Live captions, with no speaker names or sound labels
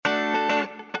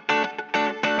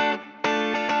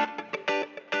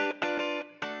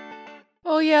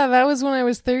yeah, that was when I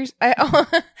was thirsty.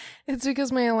 It's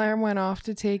because my alarm went off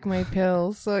to take my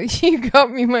pill. So you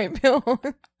got me my pill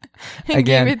and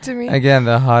gave it to me. Again,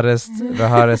 the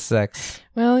hottest sex.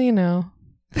 Well, you know.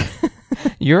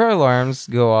 Your alarms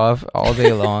go off all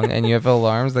day long, and you have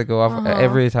alarms that go off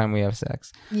every time we have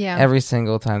sex. Yeah. Every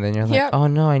single time. Then you're like, oh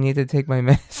no, I need to take my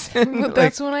medicine. But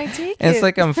that's when I take it. It's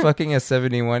like I'm fucking a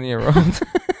 71-year-old.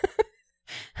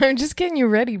 I'm just getting you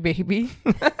ready, baby.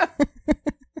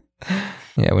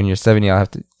 Yeah, when you're 70, I'll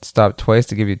have to stop twice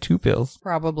to give you 2 pills.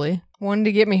 Probably. One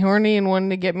to get me horny and one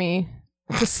to get me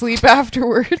to sleep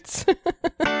afterwards.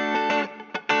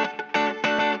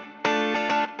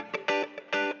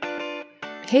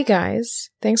 Hey guys,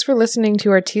 thanks for listening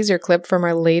to our teaser clip from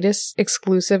our latest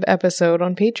exclusive episode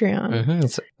on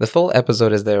Patreon. The full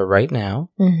episode is there right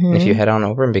now. And if you head on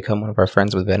over and become one of our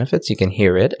friends with benefits, you can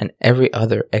hear it and every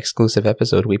other exclusive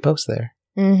episode we post there.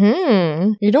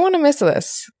 You don't want to miss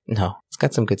this. No, it's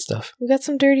got some good stuff. We got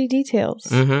some dirty details.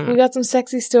 We got some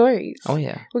sexy stories. Oh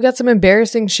yeah. We got some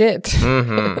embarrassing shit.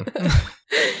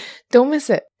 Don't miss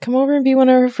it. Come over and be one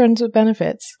of our friends with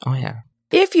benefits. Oh yeah.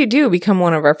 If you do become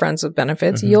one of our friends with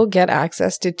benefits, you'll get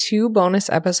access to 2 bonus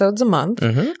episodes a month,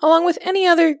 along with any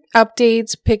other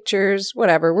updates, pictures,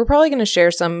 whatever. We're probably going to share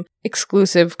some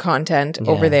exclusive content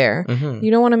over there.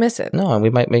 You don't want to miss it. No, and we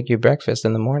might make you breakfast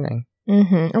in the morning.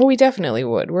 Oh, we definitely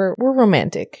would. We're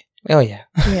romantic. Oh, yeah.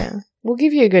 Yeah. We'll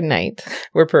give you a good night.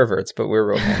 We're perverts, but we're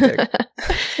romantic.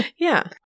 Yeah.